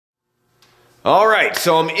All right,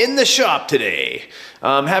 so I'm in the shop today.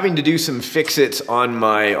 I'm having to do some fix-its on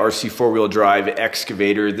my RC four-wheel drive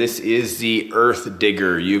excavator. This is the Earth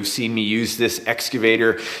Digger. You've seen me use this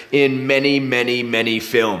excavator in many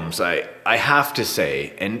films. I have to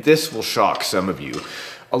say, and this will shock some of you,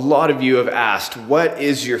 a lot of you have asked, what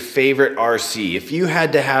is your favorite RC? If you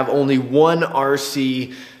had to have only one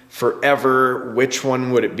RC forever, which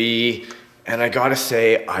one would it be? And I gotta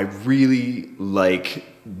say, I really like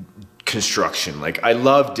construction. Like, I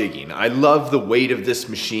love digging. I love the weight of this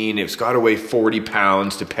machine. It's got to weigh 40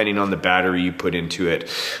 pounds depending on the battery you put into it.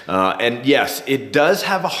 And yes, it does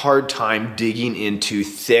have a hard time digging into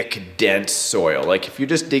thick, dense soil. Like if you're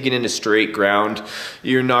just digging into straight ground,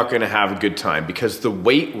 you're not going to have a good time because the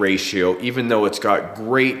weight ratio, even though it's got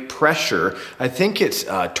great pressure, I think it's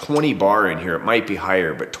 20 bar in here. It might be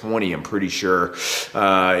higher, but 20, I'm pretty sure.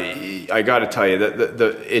 I got to tell you that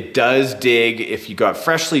it does dig if you got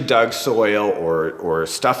freshly dug soil or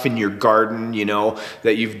stuff in your garden, you know,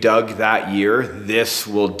 that you've dug that year, this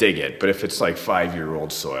will dig it. But if it's like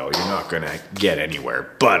 5-year-old soil, you're not gonna get anywhere.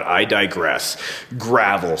 But I digress.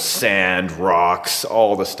 Gravel, sand, rocks,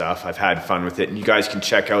 all the stuff. I've had fun with it. And you guys can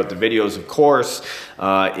check out the videos, of course,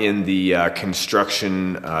 in the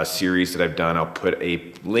construction series that I've done. I'll put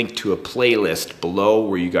a link to a playlist below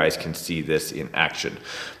where you guys can see this in action.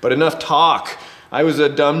 But enough talk. I was a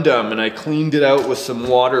dum-dum and I cleaned it out with some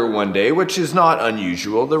water one day, which is not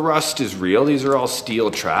unusual. The rust is real. These are all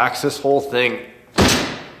steel tracks. This whole thing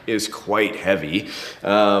is quite heavy,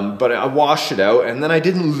 but I washed it out and then I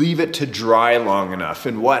didn't leave it to dry long enough.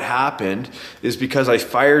 And what happened is because I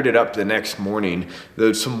fired it up the next morning,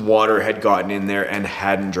 some water had gotten in there and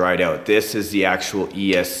hadn't dried out. This is the actual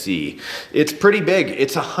ESC. It's pretty big.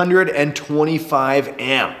 It's 125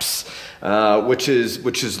 amps. Which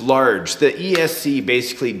is large. The ESC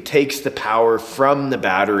basically takes the power from the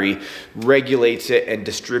battery, regulates it, and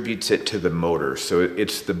distributes it to the motor. So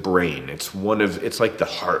it's the brain. It's like the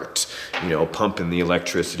heart, you know, pumping the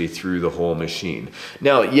electricity through the whole machine.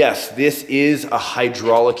 Now, yes, this is a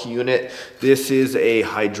hydraulic unit. This is a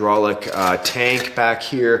hydraulic tank back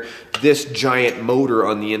here. This giant motor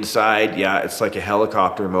on the inside, yeah, it's like a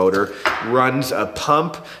helicopter motor, runs a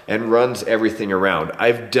pump and runs everything around.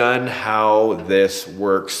 I've done how this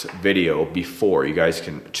works video before. You guys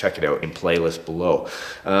can check it out in playlist below.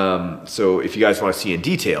 So if you guys want to see in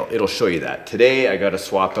detail, it'll show you that. Today I got to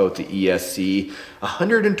swap out the ESC,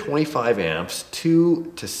 125 amps,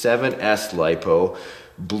 2 to 7S LiPo.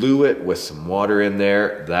 Blew it with some water in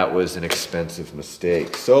there. That was an expensive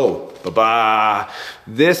mistake. So, bye-bye.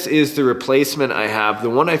 This is the replacement I have. The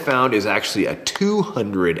one I found is actually a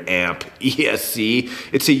 200 amp ESC.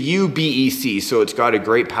 It's a UBEC, so it's got a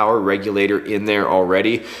great power regulator in there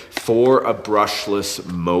already for a brushless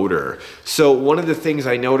motor. So one of the things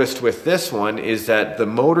I noticed with this one is that the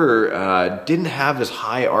motor didn't have as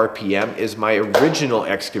high RPM as my original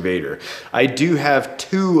excavator. I do have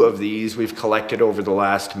 2 of these we've collected over the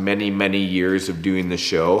last many years of doing the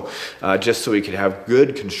show, just so we could have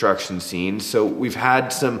good construction scenes. So we've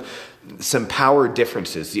had some power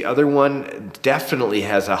differences. The other one definitely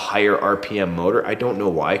has a higher RPM motor. I don't know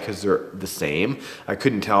why, because they're the same. I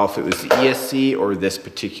couldn't tell if it was the ESC or this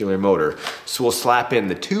particular motor. So we'll slap in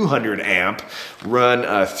the 200 amp, run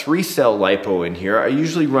a 3-cell LiPo in here. I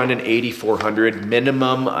usually run an 8400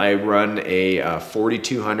 minimum. I run a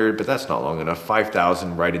 4200, but that's not long enough.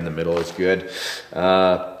 5000 right in the middle is good.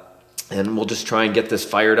 And we'll just try and get this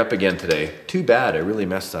fired up again today. Too bad, I really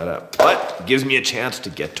messed that up. But it gives me a chance to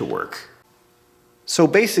get to work. So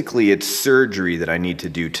basically it's surgery that I need to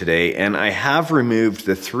do today, and I have removed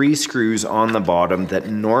the 3 screws on the bottom that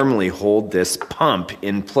normally hold this pump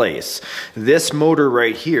in place. This motor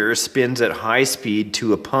right here spins at high speed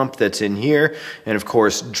to a pump that's in here, and of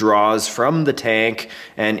course draws from the tank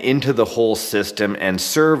and into the whole system, and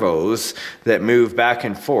servos that move back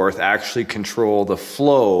and forth actually control the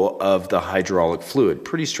flow of the hydraulic fluid.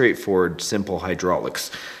 Pretty straightforward, simple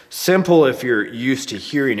hydraulics. Simple if you're used to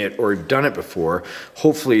hearing it or done it before.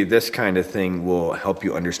 Hopefully this kind of thing will help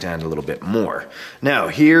you understand a little bit more. Now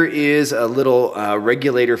here is a little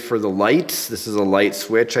regulator for the lights. This is a light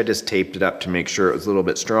switch. I just taped it up to make sure it was a little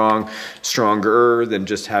bit stronger than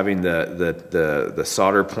just having the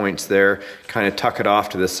solder points there. Kind of tuck it off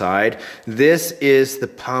to the side. This is the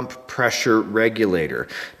pump pressure regulator.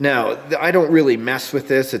 Now I don't really mess with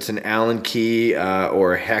this. It's an Allen key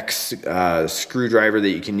or a hex screwdriver that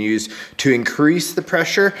you can use to increase the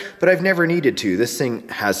pressure, but I've never needed to. This thing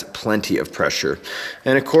has plenty of pressure.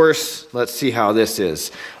 And of course, let's see how this is.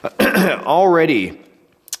 Already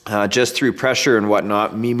just through pressure and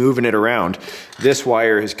whatnot, me moving it around. This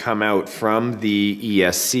wire has come out from the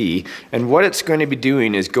ESC, and what it's going to be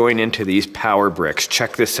doing is going into these power bricks.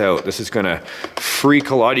 Check this out. This is going to freak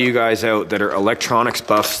a lot of you guys out that are electronics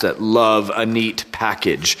buffs that love a neat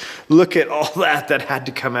package. Look at all that had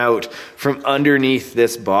to come out from underneath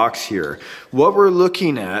this box here. What we're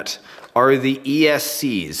looking at are the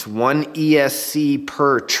ESCs, one ESC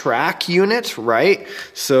per track unit, right?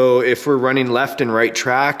 So if we're running left and right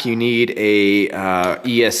track, you need a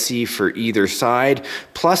ESC for either side,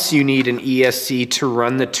 plus you need an ESC to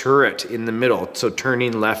run the turret in the middle, so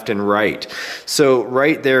turning left and right. So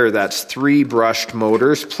right there, that's 3 brushed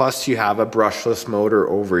motors, plus you have a brushless motor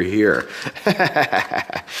over here.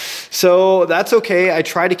 So that's okay. I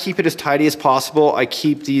try to keep it as tidy as possible. I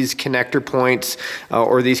keep these connector points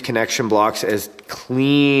or these connection blocks as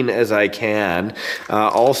clean as I can.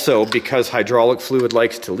 Also, because hydraulic fluid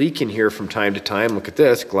likes to leak in here from time to time, look at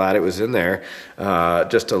this, glad it was in there.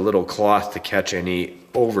 Just a little cloth to catch any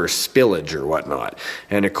over spillage or whatnot.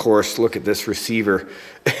 And of course, look at this receiver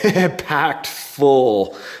packed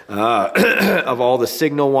full of all the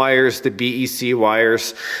signal wires, the BEC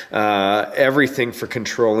wires, everything for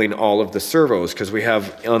controlling all of the servos, because we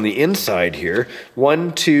have on the inside here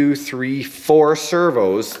 1, 2, 3, 4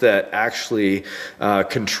 servos that actually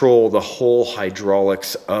control the whole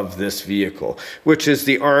hydraulics of this vehicle, which is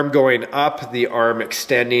the arm going up, the arm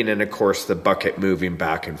extending, and of course the bucket moving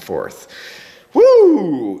back and forth.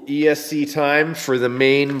 Woo! ESC time for the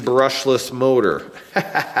main brushless motor.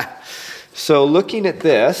 So looking at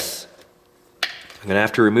this, I'm going to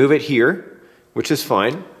have to remove it here, which is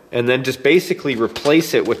fine, and then just basically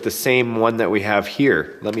replace it with the same one that we have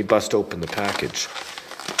here. Let me bust open the package.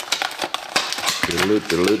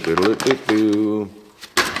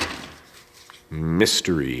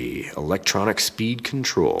 Mystery electronic speed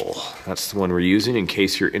control. That's the one we're using in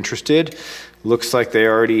case you're interested. Looks like they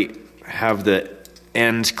already have the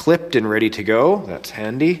ends clipped and ready to go. That's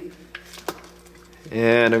handy.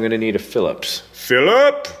 And I'm going to need a Phillips.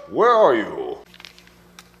 Phillip, where are you?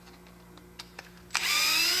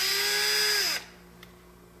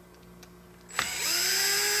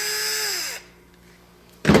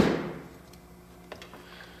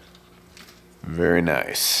 Very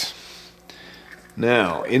nice.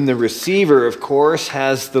 Now, in the receiver, of course,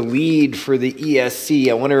 has the lead for the ESC.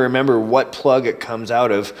 I want to remember what plug it comes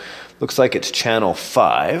out of. Looks like it's channel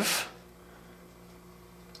 5.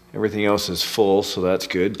 Everything else is full, so that's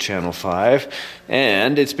good, channel 5.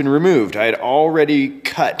 And it's been removed. I had already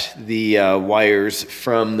cut the wires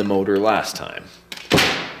from the motor last time.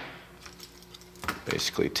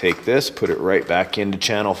 Basically take this, put it right back into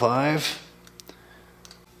channel 5.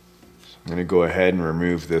 I'm going to go ahead and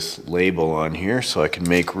remove this label on here so I can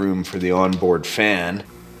make room for the onboard fan.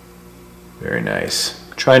 Very nice.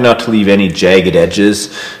 Try not to leave any jagged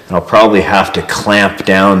edges, and I'll probably have to clamp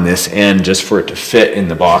down this end just for it to fit in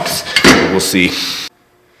the box. We'll see.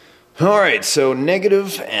 Alright, so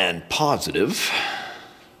negative and positive.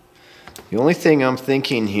 The only thing I'm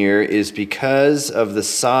thinking here is because of the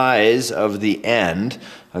size of the end,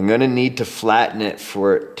 I'm going to need to flatten it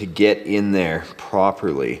for it to get in there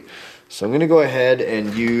properly. So I'm going to go ahead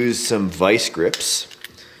and use some vice grips.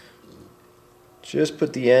 Just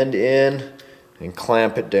put the end in and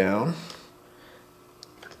clamp it down.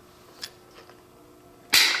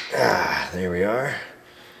 There we are.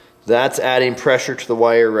 That's adding pressure to the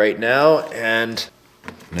wire right now, and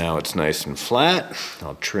now it's nice and flat.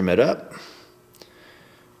 I'll trim it up.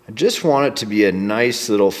 I just want it to be a nice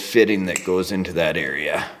little fitting that goes into that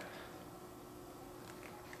area.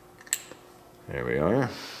 There we are.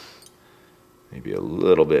 Maybe a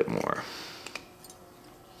little bit more.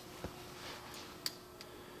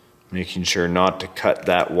 Making sure not to cut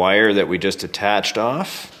that wire that we just attached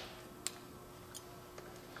off.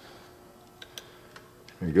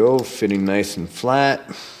 There we go, fitting nice and flat.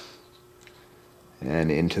 And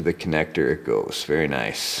into the connector it goes. Very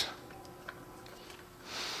nice.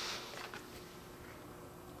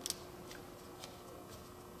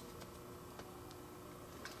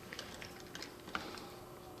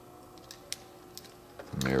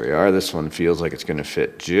 There we are. This one feels like it's going to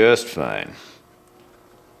fit just fine.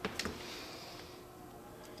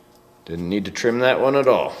 Didn't need to trim that one at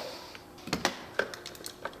all.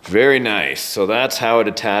 Very nice. So that's how it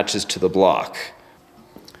attaches to the block.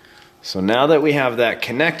 So now that we have that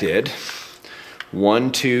connected,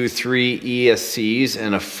 1, 2, 3 ESCs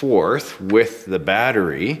and a 4th with the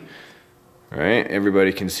battery, right?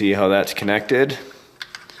 Everybody can see how that's connected.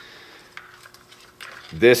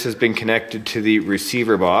 This has been connected to the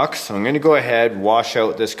receiver box. So I'm going to go ahead, wash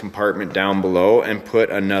out this compartment down below and put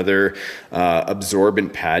another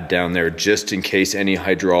absorbent pad down there just in case any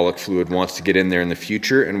hydraulic fluid wants to get in there in the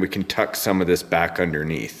future, and we can tuck some of this back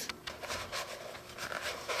underneath.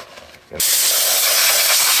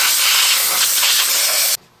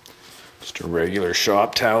 Just a regular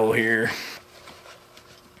shop towel here.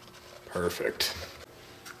 Perfect.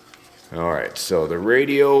 All right, so the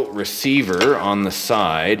radio receiver on the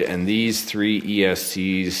side and these 3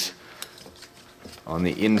 ESCs on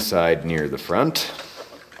the inside near the front.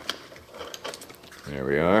 There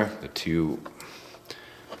we are, the 2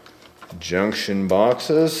 junction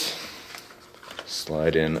boxes.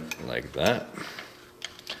 Slide in like that.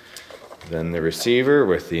 Then the receiver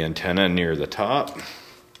with the antenna near the top.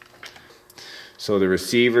 So the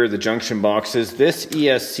receiver, the junction boxes, this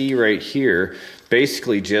ESC right here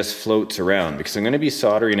basically just floats around because I'm going to be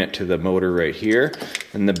soldering it to the motor right here,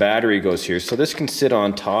 and the battery goes here. So this can sit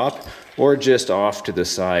on top or just off to the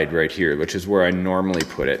side right here, which is where I normally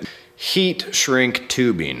put it. Heat shrink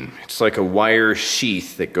tubing. It's like a wire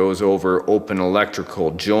sheath that goes over open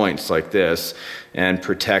electrical joints like this and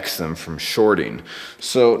protects them from shorting.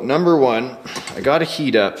 So number one, I got to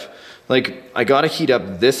heat up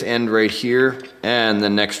this end right here and the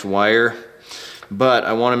next wire, but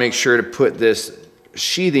I want to make sure to put this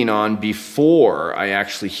sheathing on before I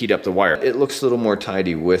actually heat up the wire. It looks a little more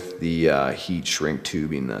tidy with the heat shrink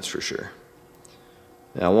tubing, that's for sure.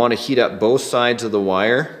 Now I want to heat up both sides of the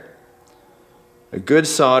wire. A good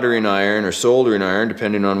soldering iron or soldering iron,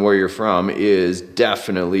 depending on where you're from, is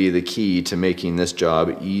definitely the key to making this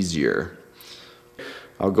job easier.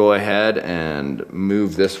 I'll go ahead and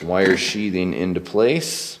move this wire sheathing into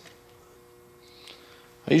place.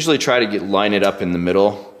 I usually try to line it up in the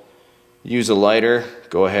middle. Use a lighter,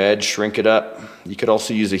 go ahead, shrink it up. You could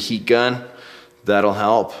also use a heat gun, that'll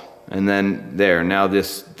help. And then there, now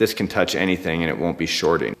this can touch anything and it won't be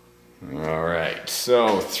shorting. All right,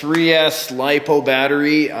 so 3S LiPo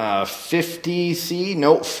battery, 40C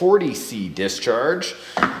discharge.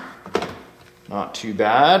 Not too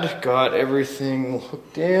bad. Got everything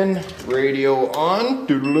hooked in. Radio on.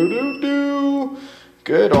 Doodle-doo-doo-doo.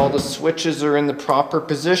 Good. All the switches are in the proper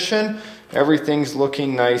position. Everything's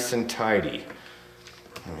looking nice and tidy.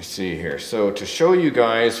 Let me see here. So to show you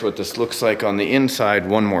guys what this looks like on the inside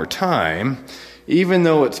one more time, even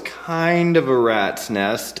though it's kind of a rat's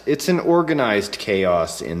nest, it's an organized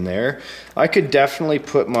chaos in there. I could definitely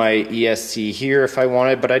put my ESC here if I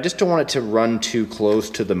wanted, but I just don't want it to run too close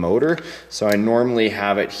to the motor, so I normally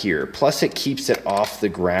have it here. Plus it keeps it off the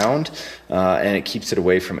ground and it keeps it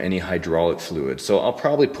away from any hydraulic fluid. So I'll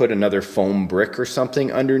probably put another foam brick or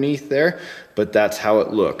something underneath there, but that's how it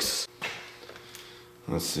looks.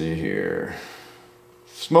 Let's see here.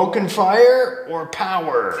 Smoke and fire or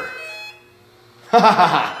power?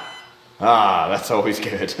 Ah, that's always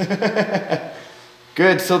good.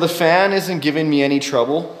 Good, so the fan isn't giving me any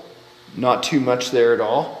trouble. Not too much there at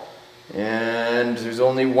all. And there's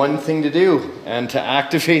only one thing to do. And to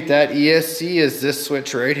activate that ESC is this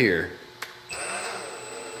switch right here.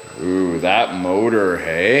 Ooh, that motor,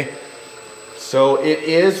 hey? So it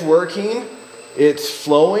is working. It's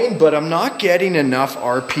flowing, but I'm not getting enough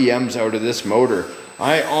RPMs out of this motor.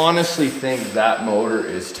 I honestly think that motor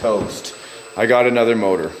is toast. I got another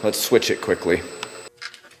motor. Let's switch it quickly.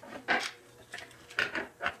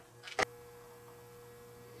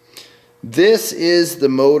 This is the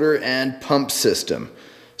motor and pump system.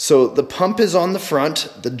 So the pump is on the front,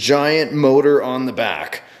 the giant motor on the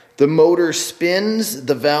back. The motor spins,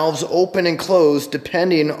 the valves open and close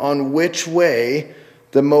depending on which way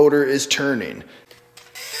the motor is turning.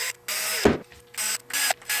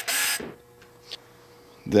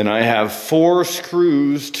 Then I have 4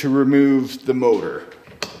 screws to remove the motor.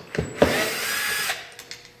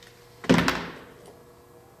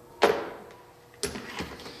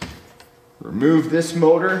 Remove this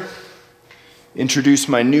motor. Introduce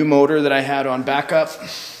my new motor that I had on backup.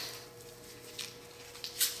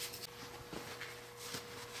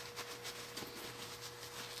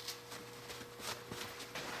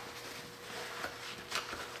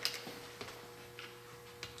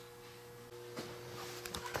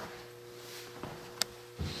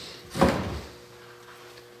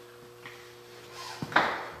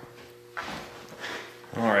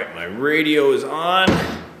 All right, my radio is on.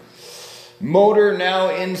 Motor now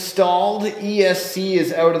installed. ESC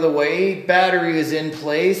is out of the way. Battery is in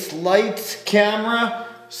place. Lights, camera,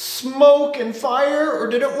 smoke and fire, or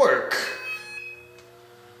did it work?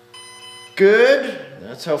 Good.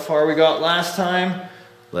 That's how far we got last time.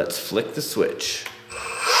 Let's flick the switch.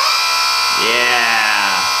 Yeah.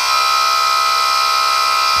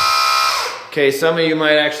 Okay, some of you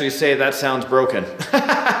might actually say that sounds broken.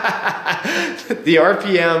 The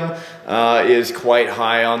RPM is quite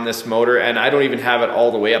high on this motor, and I don't even have it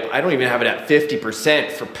all the way up. I don't even have it at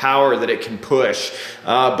 50% for power that it can push.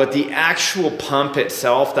 But the actual pump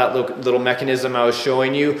itself, that little mechanism I was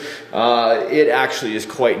showing you, it actually is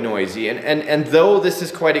quite noisy. And though this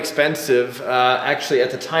is quite expensive, actually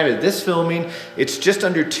at the time of this filming, it's just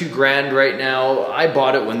under $2,000 right now. I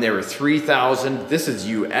bought it when they were $3,000. This is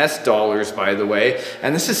US dollars, by the way.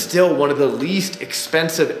 And this is still one of the least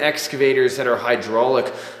expensive excavators that are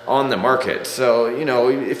hydraulic on the market. So, you know,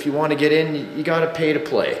 if you want to get in, you got to pay to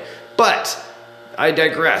play. But I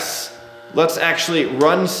digress. Let's actually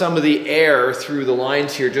run some of the air through the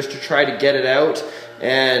lines here just to try to get it out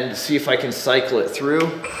and see if I can cycle it through.